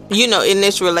 in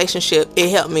this relationship, it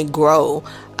helped me grow.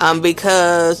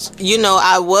 Because,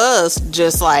 I was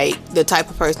just like the type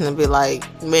of person to be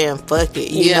like, man, fuck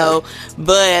it, you know.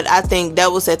 But I think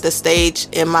that was at the stage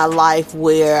in my life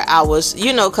where I was,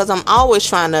 because I'm always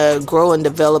trying to grow and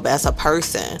develop as a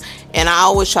person. And I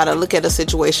always try to look at a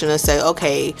situation and say,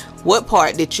 okay, what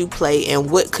part did you play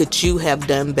and what could you have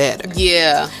done better?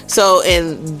 Yeah. So,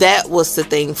 and that was the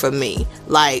thing for me,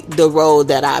 like the role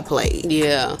that I played.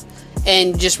 Yeah.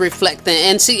 and just reflecting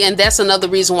and that's another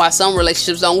reason why some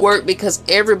relationships don't work, because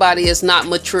everybody is not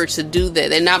mature to do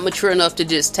that. They're not mature enough to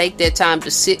just take their time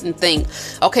to sit and think,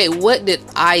 okay, what did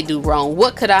I do wrong?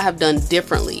 What could I have done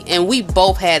differently? And we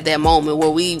both had that moment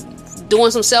where we doing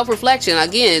some self-reflection.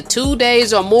 Again, 2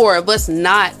 days or more of us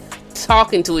not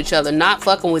talking to each other, not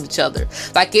fucking with each other.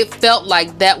 Like, it felt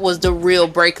like that was the real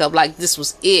breakup, like this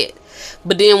was it.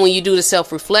 But then when you do the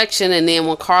self-reflection, and then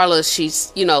when Carla,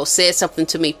 she's, said something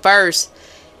to me first,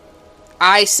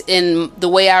 in the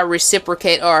way I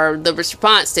reciprocate, or the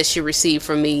response that she received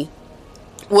from me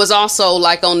was also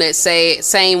like on that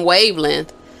same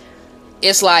wavelength.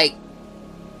 It's like,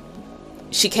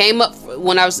 she came up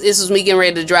when this was me getting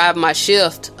ready to drive my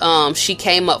shift. She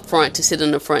came up front to sit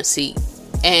in the front seat,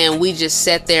 and we just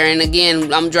sat there. And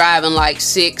again, I'm driving like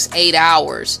 6-8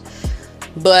 hours.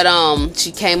 But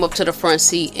she came up to the front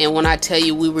seat, and when I tell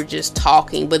you, we were just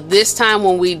talking. But this time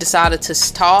when we decided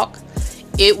to talk,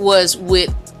 it was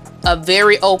with a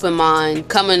very open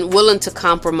mind, willing to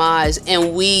compromise,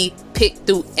 and we picked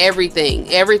through everything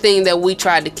that we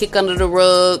tried to kick under the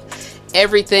rug,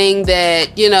 everything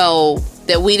that,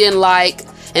 that we didn't like,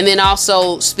 and then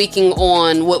also speaking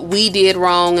on what we did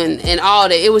wrong and all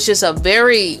that. It was just a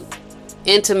very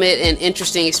intimate and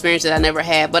interesting experience that I never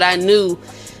had. But I knew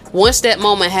once that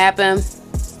moment happened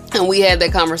and we had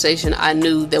that conversation, I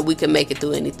knew that we could make it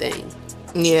through anything.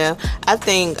 Yeah, I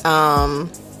think I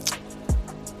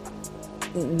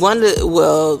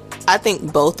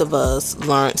think both of us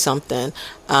learned something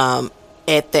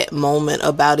at that moment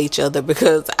about each other,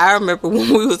 because I remember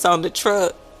when we was on the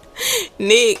truck,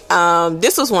 Nick,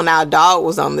 this was when our dog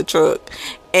was on the truck,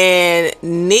 and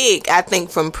Nick, I think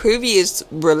from previous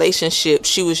relationships,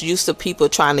 she was used to people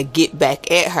trying to get back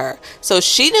at her. So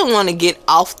she didn't want to get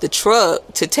off the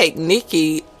truck to take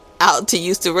Nikki out to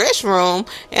use the restroom.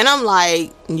 And I'm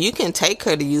like, you can take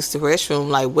her to use the restroom.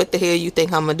 Like, what the hell you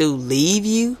think I'm gonna do? Leave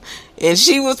you? And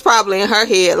she was probably in her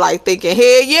head like thinking,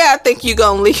 hell yeah, I think you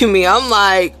gonna leave me. I'm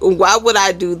like, why would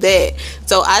I do that?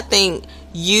 So I think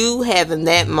you having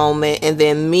that moment, and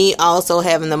then me also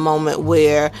having the moment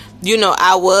where,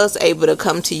 I was able to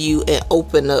come to you and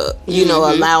open up,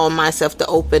 allowing myself to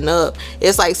open up.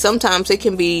 It's like sometimes it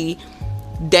can be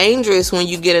dangerous when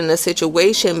you get in a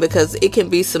situation, because it can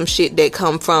be some shit that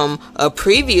come from a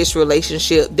previous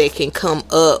relationship that can come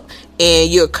up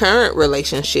in your current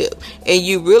relationship, and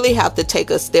you really have to take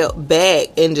a step back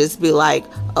and just be like,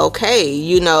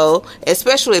 okay,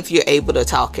 especially if you're able to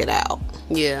talk it out.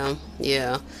 Yeah.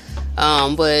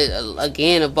 But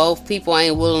again, if both people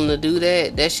ain't willing to do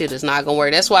that shit is not gonna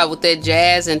work. That's why with that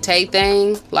Jazz and Tay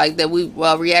thing, like that we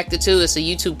reacted to, it's a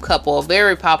YouTube couple, a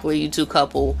very popular YouTube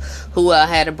couple who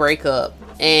had a breakup,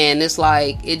 and it's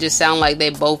like, it just sounds like they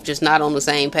both just not on the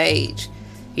same page,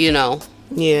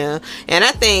 Yeah, and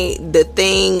I think the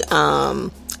thing,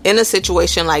 in a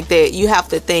situation like that, you have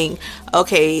to think,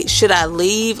 okay, should I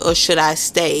leave or should I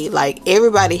stay? Like,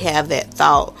 everybody have that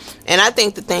thought. And I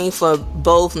think the thing for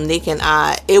both Nick and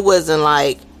I, it wasn't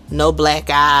like no black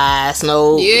eyes, like,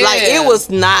 it was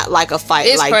not like a fight.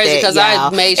 It's like crazy, that,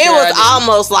 y'all. I made sure it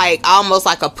was almost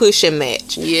like a pushing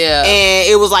match. Yeah. And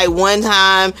it was like one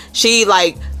time she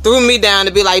like threw me down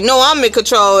to be like, no, I'm in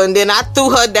control, and then I threw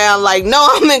her down like, no,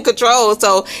 I'm in control.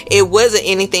 So it wasn't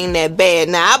anything that bad.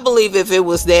 Now I believe if it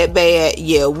was that bad,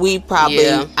 we probably,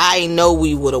 I know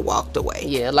we would have walked away.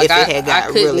 Yeah, like I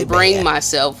couldn't really bring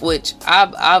myself, which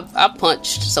I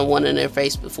punched someone in their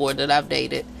face before that I've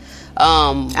dated.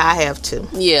 I have too.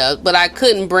 Yeah, but I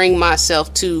couldn't bring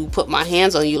myself to put my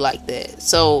hands on you like that.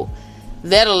 So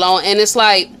that alone, and it's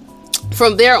like,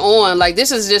 from there on, like,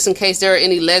 this is just in case there are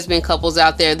any lesbian couples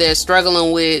out there that are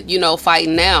struggling with,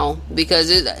 fighting now,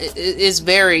 because it's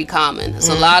very common. It's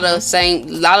a lot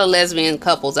of lesbian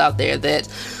couples out there that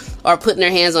are putting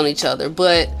their hands on each other.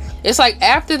 But it's like,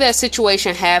 after that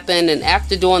situation happened, and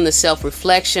after doing the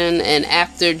self-reflection, and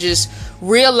after just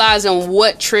realizing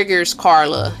what triggers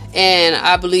Carla, and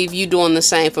I believe you doing the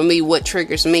same for me, what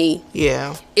triggers me.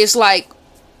 Yeah. It's like,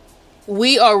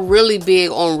 we are really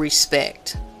big on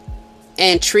respect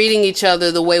and treating each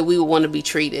other the way we would want to be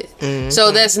treated. Mm-hmm.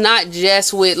 So that's not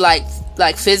just with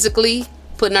like physically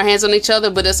putting our hands on each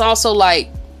other, but it's also like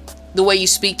the way you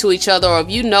speak to each other, or if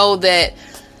you know that,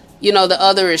 the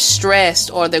other is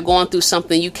stressed or they're going through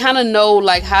something, you kind of know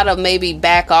like how to maybe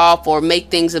back off or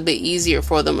make things a bit easier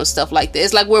for them and stuff like that.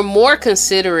 It's like we're more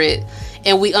considerate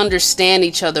and we understand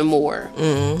each other more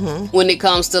when it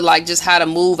comes to like just how to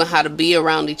move and how to be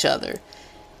around each other.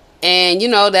 And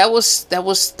that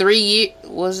was 3 years.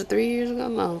 Was it 3 years ago?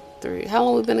 No, 3. How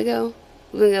long we been ago?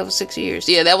 We've been together for 6 years.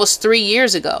 Yeah, that was 3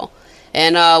 years ago.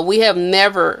 And we have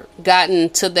never gotten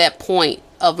to that point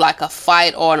of like a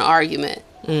fight or an argument.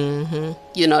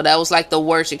 You know, that was like the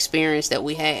worst experience that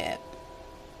we had.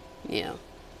 Yeah.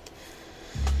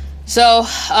 So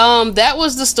that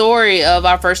was the story of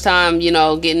our first time, you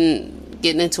know, getting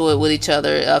into it with each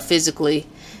other physically,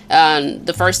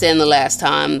 the first and the last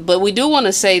time. But we do want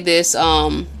to say this,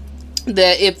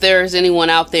 that if there's anyone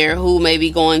out there who may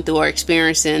be going through or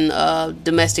experiencing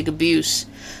domestic abuse,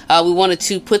 we wanted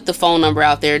to put the phone number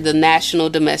out there, the National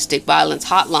Domestic Violence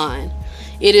Hotline.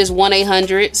 It is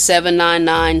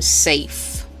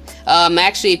 1-800-799-SAFE.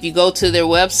 Actually, if you go to their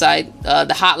website,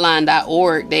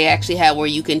 thehotline.org, they actually have where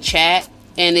you can chat,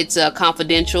 and it's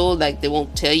confidential, like they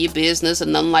won't tell you business or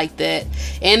nothing like that.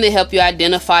 And they help you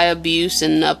identify abuse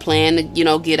and plan to, you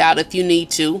know, get out if you need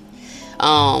to.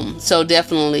 So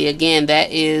definitely, again,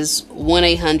 that is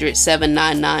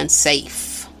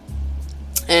 1-800-799-SAFE.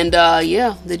 And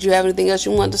yeah, did you have anything else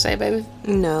you wanted to say, baby?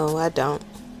 No, I don't.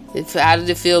 How did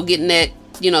it feel getting that,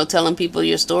 you know, telling people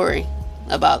your story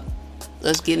about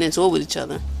us getting into it with each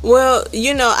other? Well,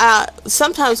 you know,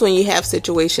 sometimes when you have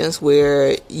situations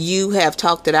where you have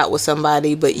talked it out with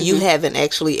somebody, but you haven't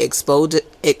actually exposed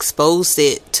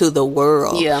it to the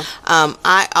world. Yeah.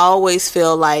 I always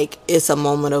feel like it's a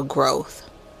moment of growth.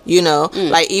 You know,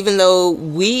 like even though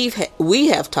we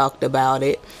have talked about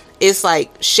it, it's like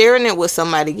sharing it with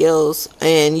somebody else,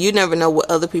 and you never know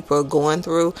what other people are going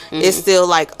through. It's still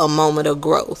like a moment of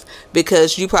growth,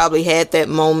 because you probably had that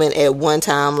moment at one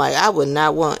time, like, I would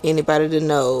not want anybody to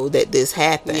know that this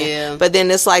happened. Yeah. But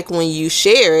then it's like when you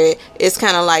share it, it's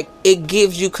kind of like it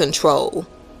gives you control,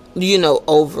 you know,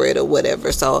 over it or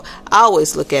whatever. So I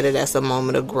always look at it as a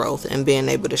moment of growth and being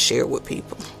able to share with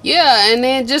people. Yeah, and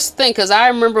then just think, because I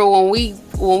remember when we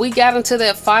got into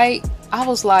that fight, I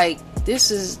was like,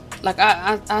 this is... Like,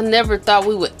 I never thought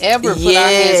we would ever put our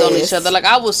hands on each other. Like,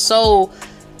 I was so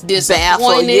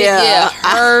disappointed,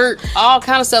 hurt, all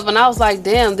kind of stuff. And I was like,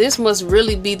 damn, this must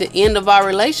really be the end of our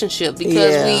relationship,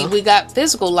 because we got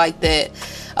physical like that.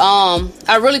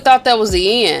 I really thought that was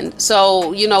the end.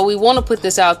 So, you know, we want to put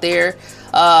this out there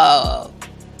to,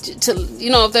 you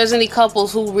know, if there's any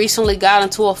couples who recently got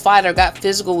into a fight or got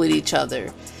physical with each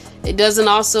other, it doesn't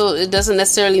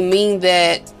necessarily mean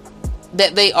that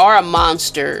they are a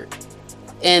monster,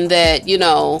 and that, you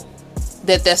know,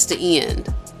 that's the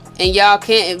end. And y'all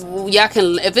can,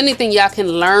 if anything, y'all can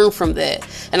learn from that.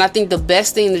 And I think the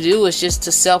best thing to do is just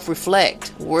to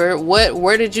self-reflect.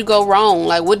 Where did you go wrong?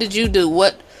 Like, what did you do?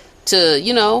 What to,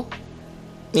 you know?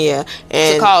 Yeah.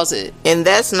 And, to cause it. And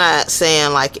that's not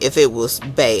saying like if it was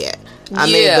bad. I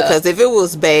mean, because if it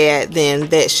was bad, then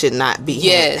that should not be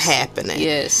happening.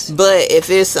 Yes. But if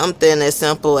it's something as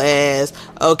simple as,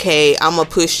 okay, I'm going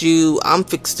to push you, I'm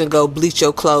fixing to go bleach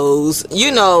your clothes,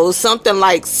 you know, something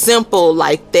like simple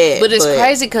like that. But it's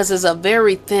crazy because it's a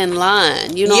very thin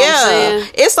line. You know what I'm saying?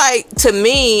 It's like, to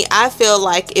me, I feel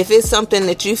like if it's something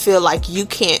that you feel like you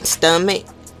can't stomach,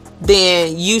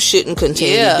 then you shouldn't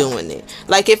continue doing it.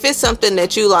 Like, if it's something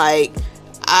that you like,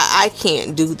 I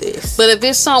can't do this. But if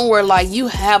it's somewhere like you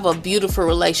have a beautiful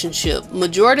relationship,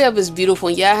 majority of it's beautiful,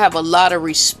 and y'all have a lot of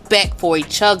respect for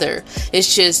each other.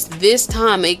 It's just this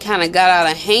time it kind of got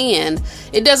out of hand.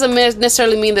 It doesn't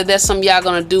necessarily mean that that's something y'all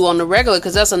gonna do on the regular,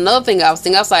 because that's another thing I was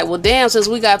thinking. I was like, well, damn, since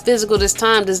we got physical this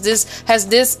time, has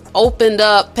this opened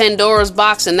up Pandora's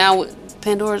box? And now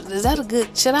Pandora, is that a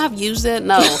good, should I have used that?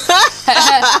 No.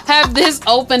 Have this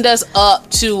opened us up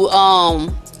to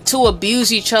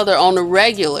abuse each other on the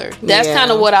regular? That's kind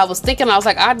of what I was thinking. I was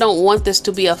like, I don't want this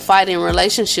to be a fighting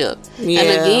relationship. And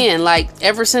again, like,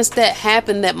 ever since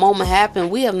that moment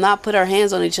happened, we have not put our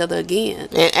hands on each other again.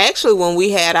 And actually, when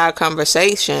we had our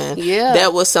conversation,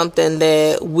 that was something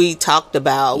that we talked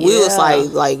about. We was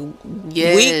like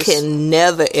we can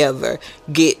never ever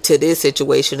get to this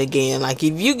situation again. Like,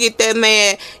 if you get that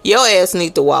mad, your ass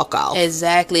need to walk off.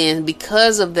 Exactly. And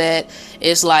because of that,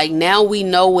 it's like, now we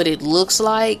know what it looks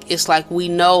like. It's like, we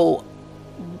know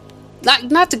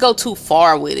not to go too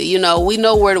far with it, you know. We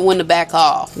know when to back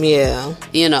off. Yeah.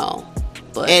 You know.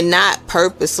 But, and not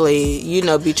purposely, you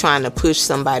know, be trying to push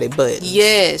somebody buttons.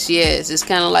 Yes. It's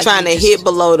kind of like trying to hit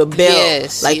below the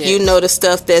belt. You know, the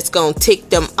stuff that's going to tick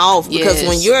them off. Because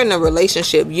when you're in a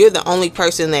relationship, you're the only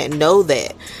person that know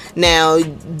that. Now,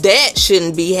 that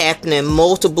shouldn't be happening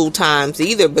multiple times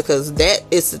either, because that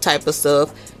is the type of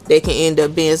stuff that can end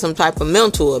up being some type of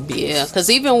mental abuse. Yeah, because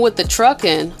even with the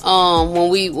trucking,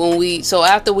 so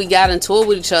after we got into it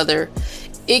with each other,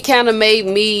 it kind of made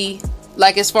me,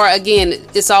 like, as far, again,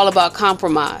 it's all about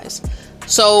compromise.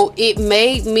 So it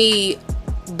made me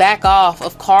back off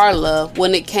of Carla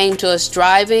when it came to us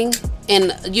driving,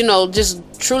 and, you know, just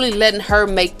truly letting her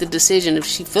make the decision. If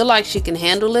she feel like she can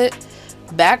handle it,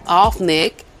 back off,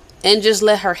 Nick, and just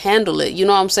let her handle it. You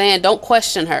know what I'm saying? Don't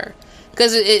question her,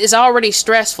 because it's already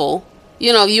stressful.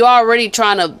 You know, you already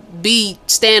trying to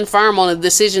stand firm on a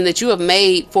decision that you have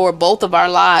made for both of our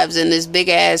lives in this big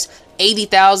ass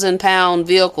 80,000 pound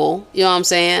vehicle. You know what I'm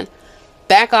saying?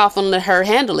 Back off and let her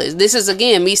handle it. This is,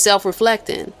 again, me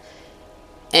self-reflecting.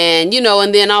 And, you know,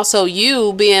 and then also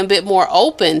you being a bit more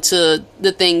open to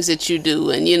the things that you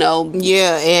do. And, you know.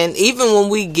 Yeah, and even when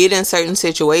we get in certain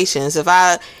situations, if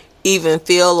I even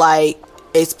feel like,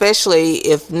 especially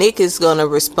if Nick is going to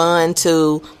respond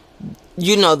to,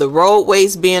 you know, the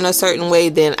roadways being a certain way,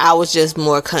 then I was just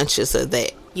more conscious of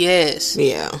that. Yes.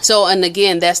 Yeah. So, and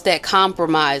again, that's that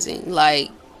compromising. Like,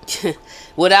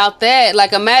 without that,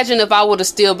 like, imagine if I would have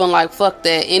still been like, fuck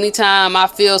that. Anytime I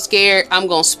feel scared, I'm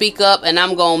going to speak up and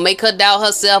I'm going to make her doubt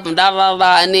herself and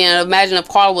And then imagine if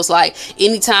Carla was like,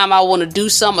 anytime I want to do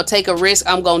something or take a risk,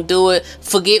 I'm going to do it.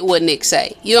 Forget what Nick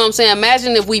say. You know what I'm saying?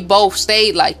 Imagine if we both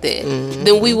stayed like that. Mm-hmm.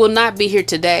 Then we will not be here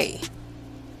today.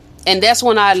 And that's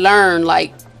when I learned,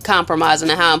 like, compromising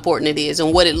and how important it is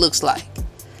and what it looks like.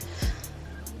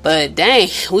 But dang,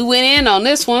 we went in on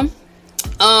this one.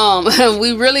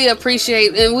 We really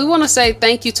appreciate, and we want to say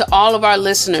thank you to all of our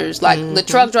listeners, like the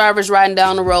truck drivers riding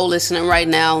down the road listening right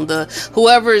now, the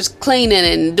whoever is cleaning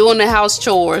and doing the house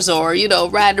chores, or, you know,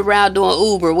 riding around doing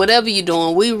Uber, whatever you're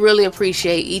doing. We really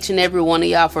appreciate each and every one of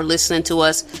y'all for listening to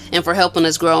us and for helping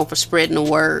us grow and for spreading the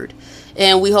word.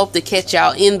 And we hope to catch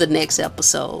y'all in the next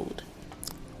episode.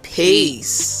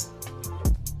 Peace.